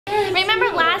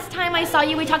I saw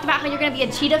you, we talked about how you're gonna be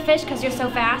a cheetah fish because you're so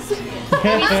fast. We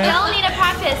still need to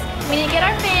practice. We need to get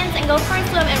our fins and go for a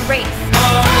swim and race.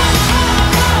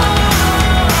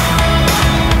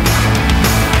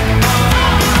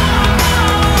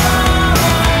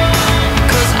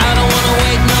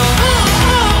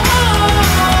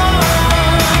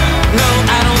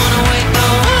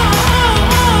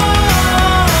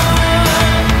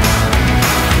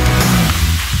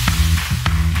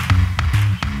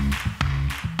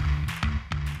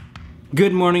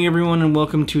 Good morning everyone and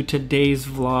welcome to today's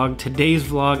vlog. Today's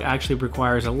vlog actually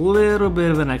requires a little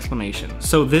bit of an explanation.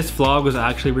 So this vlog was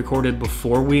actually recorded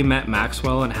before we met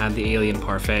Maxwell and had the alien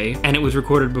parfait, and it was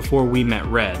recorded before we met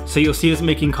Red. So you'll see us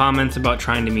making comments about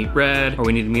trying to meet Red, or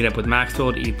we need to meet up with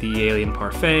Maxwell to eat the alien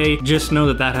parfait. Just know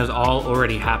that that has all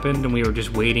already happened and we were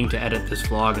just waiting to edit this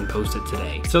vlog and post it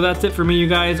today. So that's it for me, you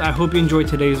guys. I hope you enjoyed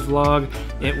today's vlog.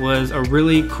 It was a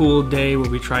really cool day where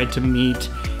we tried to meet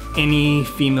any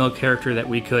female character that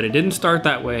we could. It didn't start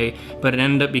that way, but it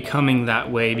ended up becoming that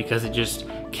way because it just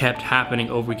kept happening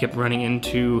over. We kept running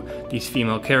into these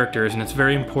female characters, and it's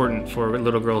very important for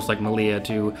little girls like Malia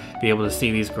to be able to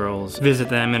see these girls, visit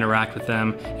them, interact with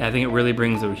them. And I think it really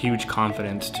brings a huge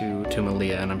confidence to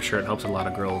Malia, and I'm sure it helps a lot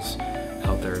of girls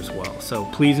out there as well. So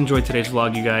please enjoy today's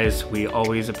vlog, you guys. We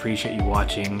always appreciate you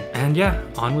watching. And yeah,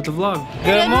 on with the vlog.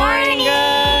 Good morning,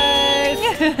 guys!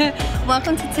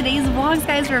 Welcome to today's vlogs,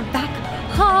 guys. We're back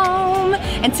home,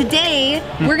 and today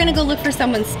we're gonna go look for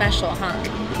someone special, huh?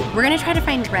 We're gonna try to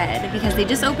find Red because they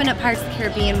just opened up Pirates of the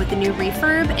Caribbean with the new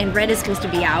refurb, and Red is supposed to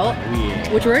be out,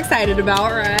 which we're excited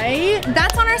about, right?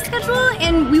 That's on our schedule,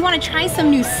 and we want to try some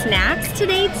new snacks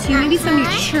today too. Maybe some new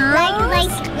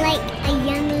churros. Like a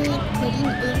yummy pudding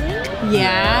eatery.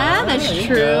 Yeah, that's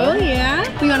true. Yeah.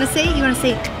 You want to say,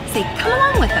 come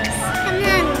along with us. Come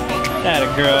on with us. Atta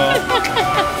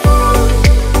girl.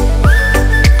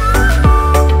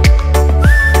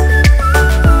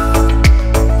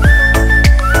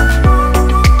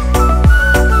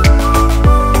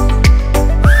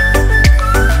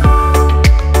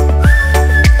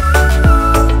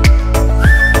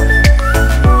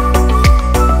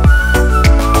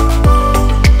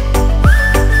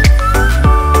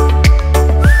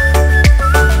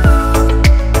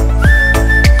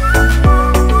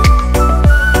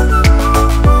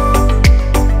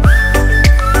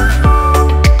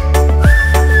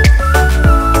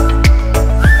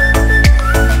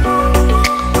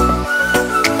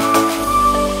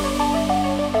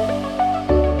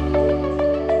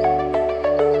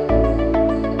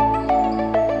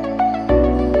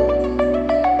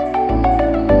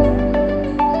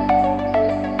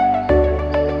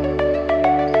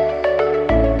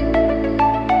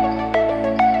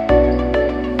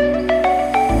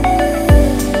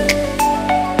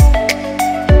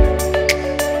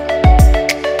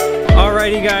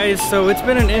 Alrighty guys, so it's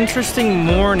been an interesting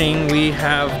morning. We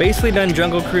have basically done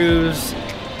Jungle Cruise.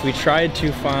 We tried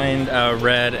to find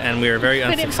Red and we were very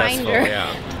unsuccessful. Find her.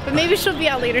 Yeah. But maybe she'll be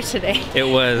out later today. It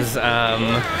was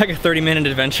like a 30-minute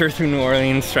adventure through New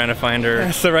Orleans trying to find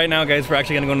her. So right now guys, we're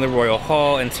actually gonna go to the Royal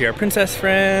Hall and see our princess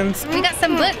friends. We got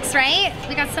some books, right?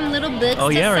 We got some little books. Oh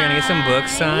yeah, to we're gonna get some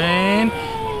books signed.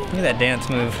 Yay. Look at that dance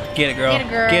move. Get it, girl. Get it,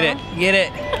 girl. Get it. Get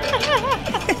it.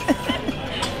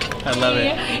 I love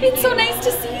it. It's so nice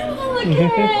to see you all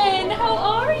again. How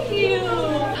are you?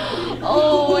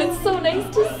 Oh, it's so nice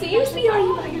to see you, sweetheart.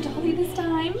 You brought your dolly this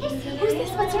time. Who's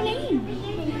this? What's her name?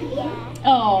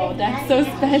 Oh, that's so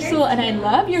special, and I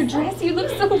love your dress. You look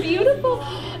so beautiful.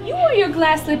 You wore your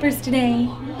glass slippers today.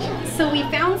 So we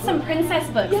found some princess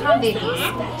books, huh, babies?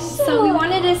 So So we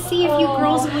wanted to see if you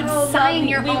girls would sign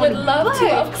your own We would love to,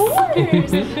 of books.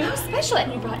 course. How special.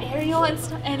 And you brought Ariel and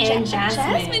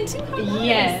Jasmine. too. How nice.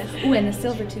 Yes. Ooh, and the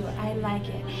silver too. I like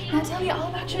it. Now tell me all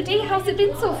about your day. How's it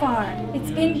been so far?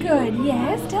 It's been good,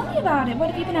 yes. Tell me about it.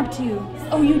 What have you been up to?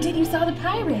 Oh, you did? You saw the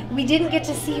pirate. We didn't get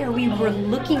to see her. We were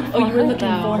looking for her. Oh, you were looking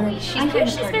though. for her. I hear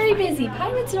she's very busy.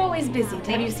 Pirates are always busy.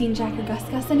 Have you seen Jack or Gus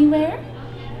Gus anywhere?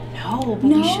 No, but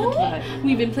we should look.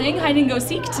 We've been playing hide and go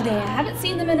seek today. I haven't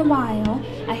seen them in a while.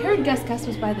 I heard Gus Gus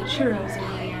was by the churros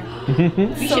earlier.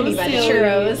 We should be by the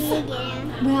churros.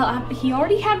 Well, he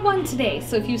already had one today,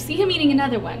 so if you see him eating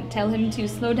another one, tell him to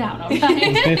slow down, all right?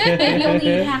 Maybe only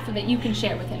eat half of it. You can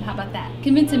share with him. How about that?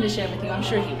 Convince him to share with you. I'm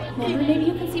sure he would. Well, maybe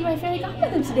you can see my fairy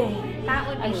godmother today. That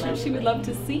would be I'm sure she would love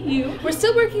to see you. We're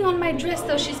still working on my dress,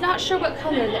 though. She's not sure what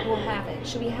color that we'll have it.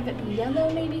 Should we have it be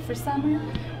yellow, maybe, for summer?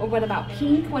 Or what about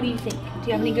pink? What do you think? Do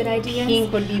you have any good ideas?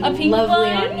 Pink would be A pink lovely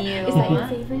one? on you. Is that your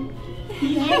favorite?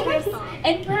 Yes.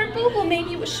 And purple, well,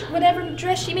 maybe whatever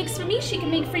dress she makes for me, she can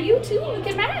make for you too. We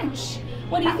can match.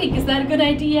 What do you think? Is that a good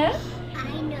idea?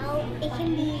 I know. If it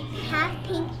can be half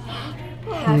pink, half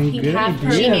purple. Half pink, Good half idea,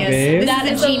 purple. Genius. babe. This That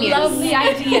is is a a genius. lovely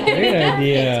idea. Great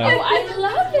idea. Oh, I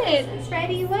love it.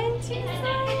 Ready? 1, 2, 3.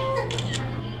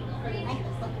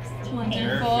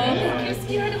 Wonderful. Thank you,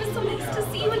 sweetheart. It was so nice to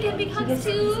see you again. Big hugs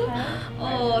too.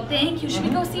 Oh, thank you. Should we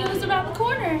go see who's around the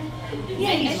corner?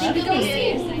 Yeah, should we go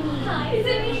see? Hi, is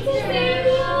it me today?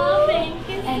 Thank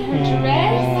you. And her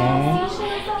dress.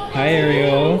 Hi,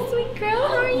 Ariel. Sweet girl,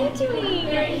 how are you doing?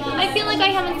 I feel like I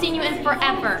haven't seen you in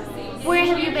forever. Where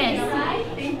have you been?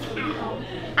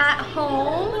 At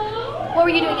home? What were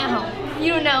you doing at home?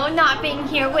 You know, not being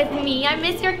here with me. I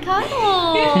miss your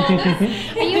cuddles.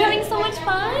 Are you having so much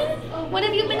fun? What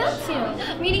have you been up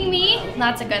to? Meeting me?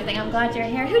 That's a good thing. I'm glad you're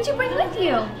here. Who'd you bring with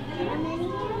you?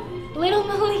 Little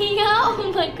Malia?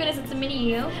 Oh my goodness, it's a mini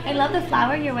you. I love the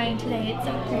flower you're wearing today. It's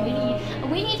so pretty.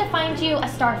 We need to find you a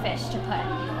starfish to put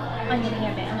on your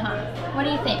hairband, huh? What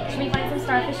do you think? Should we find some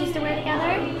starfishes to wear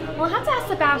together? We'll have to ask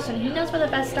Sebastian. He knows where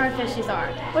the best starfishes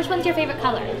are. Which one's your favorite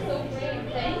color?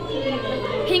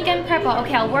 Pink and purple.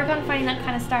 Okay, I'll work on finding that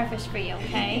kind of starfish for you,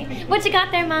 okay? What you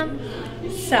got there, Mom?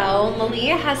 So,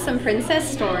 Malia has some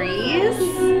princess stories,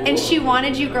 and she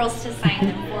wanted you girls to sign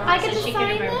them for her. I get so to she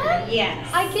sign could remember. them? Yes.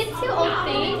 I get to? Oh,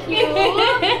 thank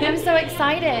you. I'm so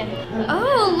excited.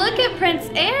 Oh, look at Prince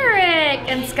Eric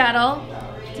and Scuttle.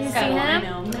 Do you see Scuttle, I him?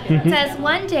 know. It says,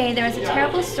 one day there was a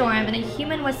terrible storm and a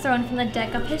human was thrown from the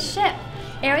deck of his ship.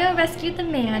 Ariel rescued the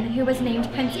man who was named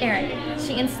Prince Eric.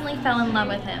 She instantly fell in love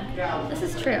with him. This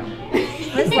is true.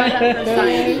 This is love at first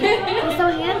sight. He's so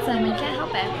handsome, you can't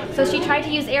help it. So she tried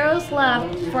to use Ariel's love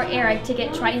for Eric to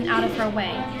get Triton out of her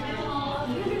way.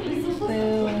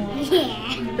 Boom.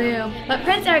 Yeah. Boom. But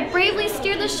Prince Eric bravely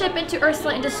steered the ship into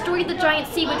Ursula and destroyed the giant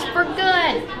sea witch for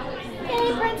good.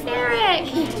 Yay, Prince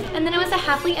Eric! And then it was a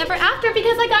happily ever after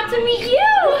because I got to meet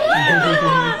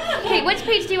you! Okay, which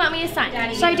page do you want me to sign?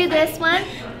 Should I do this one?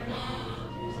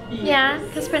 Yeah,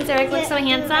 because Prince Eric looks so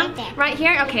handsome. Right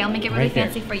here? Okay, I'll make it really Right there.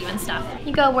 fancy for you and stuff.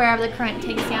 You go wherever the current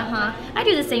takes you, huh? I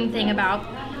do the same thing about.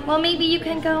 Well, maybe you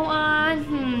can go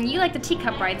on. You like the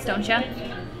teacup rides, don't you?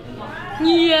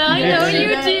 Yeah, I know you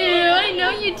do. I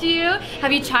know you do.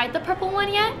 Have you tried the purple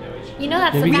one yet? You know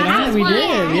that's Yeah, the we did, fastest we one.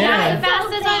 did, yeah. The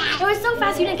fastest one. It was so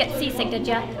fast you didn't get seasick, did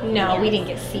you? No, we didn't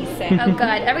get seasick. Oh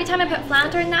good. Every time I put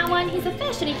Flounder in that one, he's a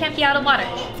fish and he can't be out of water.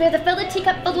 So we have to fill the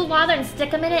teacup filled with water and stick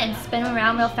him in it and spin him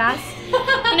around real fast.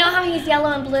 You know how he's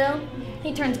yellow and blue?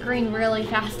 He turns green really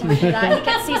fast after that. He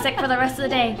gets seasick for the rest of the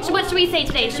day. So what should we say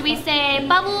today? Should we say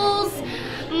Bubbles,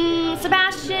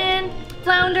 Sebastian,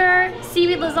 Flounder,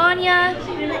 seaweed lasagna?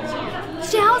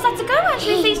 Shells, that's a good one.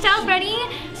 Should we say Shells? Ready?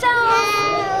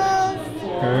 Shells.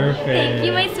 Perfect. Thank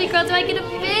you, my sweet girl. Do I get a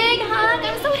big hug?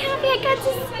 I'm so happy I got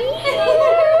to see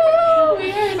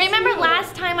you. Remember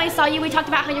last time I saw you, we talked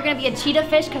about how you're going to be a cheetah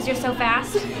fish because you're so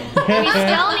fast? We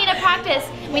still need to practice.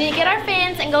 We need to get our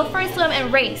fins and go for a swim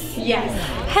and race. Yes.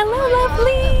 Hello,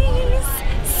 lovelies!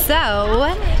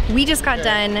 So, we just got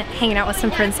done hanging out with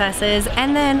some princesses,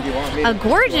 and then a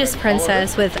gorgeous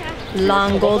princess with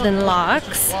long golden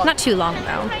locks, not too long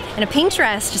though, and a pink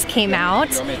dress just came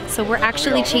out. So we're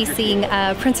actually chasing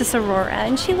Princess Aurora,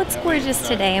 and she looks gorgeous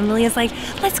today. And Malia's like,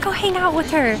 let's go hang out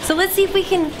with her. So let's see if we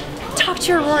can talk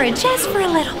to Aurora just for a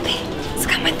little bit. So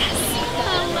come with us.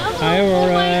 Hi,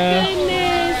 Aurora. Oh my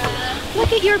goodness!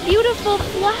 Look at your beautiful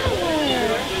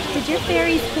flower. Did your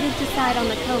fairies put it decide on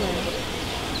the color?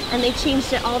 And they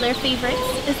changed it all their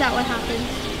favorites? Is that what happened?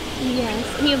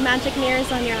 Yes. And you have magic mirrors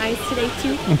on your eyes today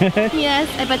too? Yes.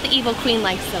 I bet the evil queen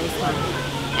likes those ones.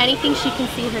 Anything she can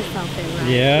see herself in, right?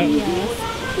 Yeah.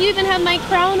 Yes. You even have my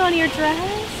crown on your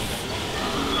dress.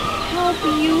 How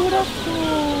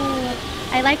beautiful.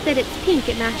 I like that it's pink.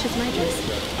 It matches my dress.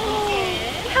 Oh,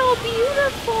 how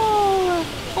beautiful.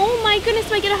 Oh my goodness,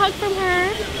 do I get a hug from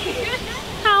her?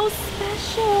 How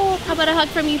special. How about a hug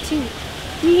from you too?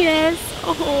 Yes.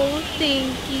 Oh,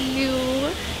 thank you.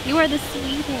 You are the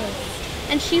sweetest.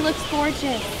 And she looks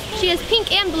gorgeous. She has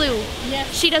pink and blue.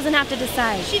 Yes. She doesn't have to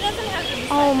decide. She doesn't have to.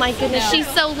 Oh my goodness, she's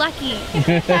so lucky.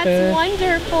 That's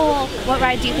wonderful. What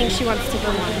ride do you think she wants to go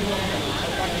on?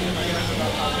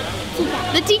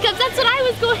 The teacup, that's what I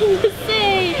was going to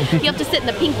say. You have to sit in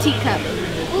the pink teacup.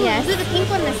 Yes. Do the pink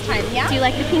one this time, yeah? Do you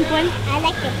like the pink one? I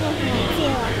like the pink one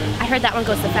too. I heard that one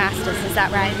goes the fastest, is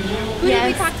that right? Who did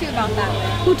we talk to about that?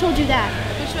 Who told you that?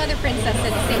 Which other princess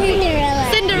said the same thing?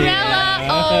 Cinderella. Cinderella!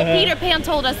 Oh, Peter Pan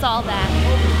told us all that.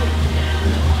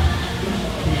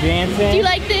 Dancing. Do you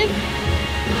like this?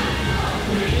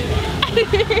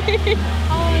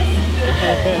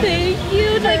 Thank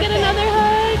you. Do I get another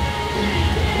hug?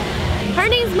 Her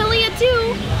name's Malia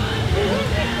too.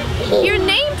 Your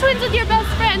name twins with your best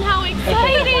friend. How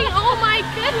exciting! Oh my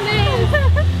goodness!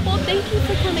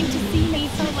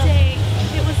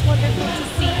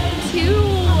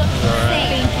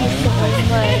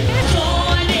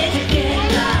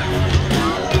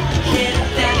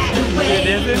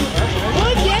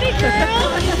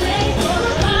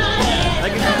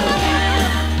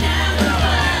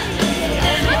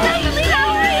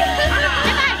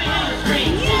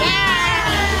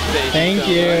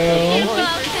 you. You're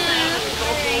welcome.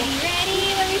 Alrighty,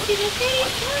 ready? Let me see this pretty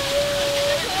smile.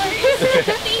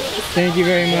 Thank you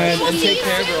very much. We'll see you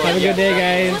soon. Have a good day,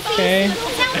 guys. Okay.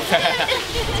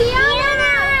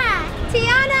 Tiana!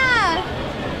 Tiana!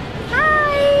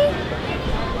 Hi!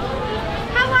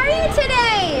 How are you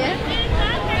today?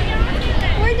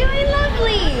 We're doing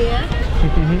lovely.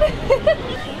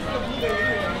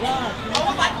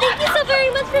 Thank you so very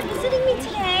much for visiting me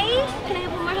today. Can I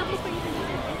have one more help before you go?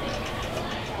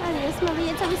 Oh, yes,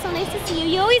 Maria, it's always so nice to see you.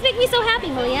 You always make me so happy,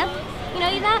 Maria. You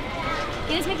know that?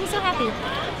 You just make me so happy.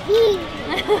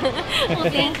 Well,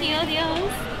 thank you,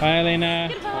 adios. Bye, Elena.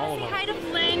 Goodbye. Say hi to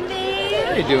Flynn, babe.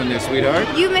 How you doing there, sweetheart?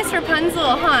 You miss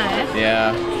Rapunzel, huh?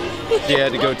 Yeah. She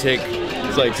had to go take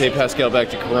Pascal back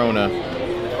to Corona.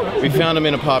 We found him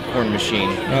in a popcorn machine.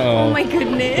 Uh-oh. Oh my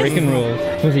goodness. Breaking rules.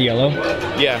 Was he yellow?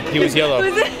 Yeah, he was yellow.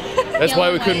 That's why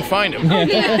we couldn't find him.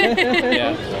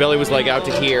 Yeah. His belly was like out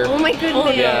to here. Oh my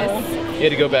goodness. Yeah. He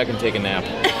had to go back and take a nap.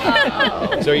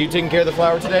 So are you taking care of the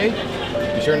flower today?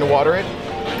 You sure to water it?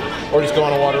 Or just go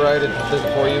on a water ride and does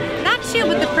it for you? Not you,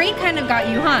 but the braid kind of got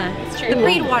you, huh? It's true. The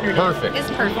braid watered it. Perfect. It's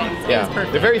perfect. Yeah. It's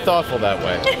perfect. They're very thoughtful that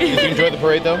way. Did you enjoy the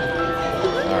parade though?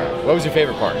 Alright. What was your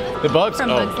favorite part? The bugs? From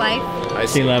Bugs Life. I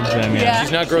see. She loves them, yeah.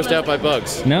 She's not grossed out by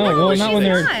bugs. No, well, not when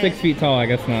they're not. 6 feet tall, I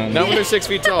guess not. Not when they're 6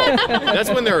 feet tall. That's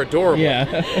when they're adorable. Yeah.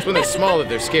 It's when they're small that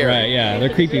they're scary. Right, yeah. They're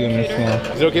creepy when they're small.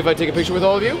 Is it okay if I take a picture with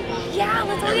all of you? Yeah,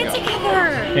 let's all get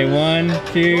together. Okay, 1,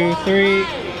 2, 3.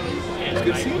 It's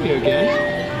good seeing you again.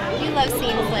 You love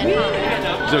seeing Flynn,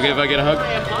 huh? Is it okay if I get a hug?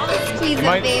 Please,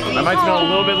 baby. I might smell a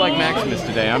little bit like Maximus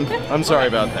today. I'm sorry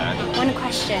about that. One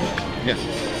question. Yeah.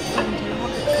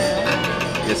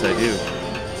 Yes, I do.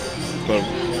 But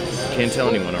can't tell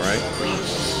anyone, all right?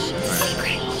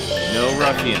 No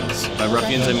ruffians. By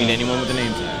ruffians, I mean anyone with a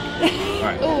name tag. All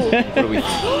right. What do we think?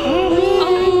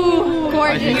 Oh,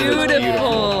 gorgeous.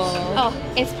 Beautiful. Oh,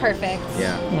 it's perfect.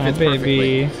 Yeah. My fits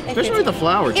baby. perfectly. Especially with the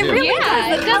flower, too. It really Yeah,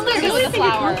 does. it does look good with the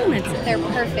flower. They're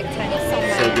perfect, honey, so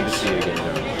much. So good to see you again,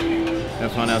 though.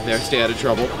 Have fun out there. Stay out of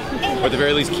trouble. Or at the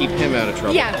very least, keep him out of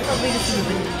trouble. Yeah, probably the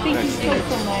season. Thank you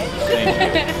so much. Thank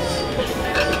you.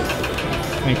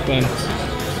 Thanks, Glenn.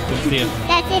 Good to see you.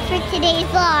 That's it for today's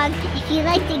vlog. If you'd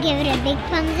like to give it a big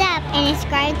thumbs up and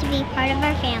subscribe to be part of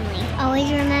our family. Always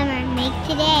remember, make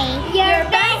today your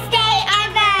best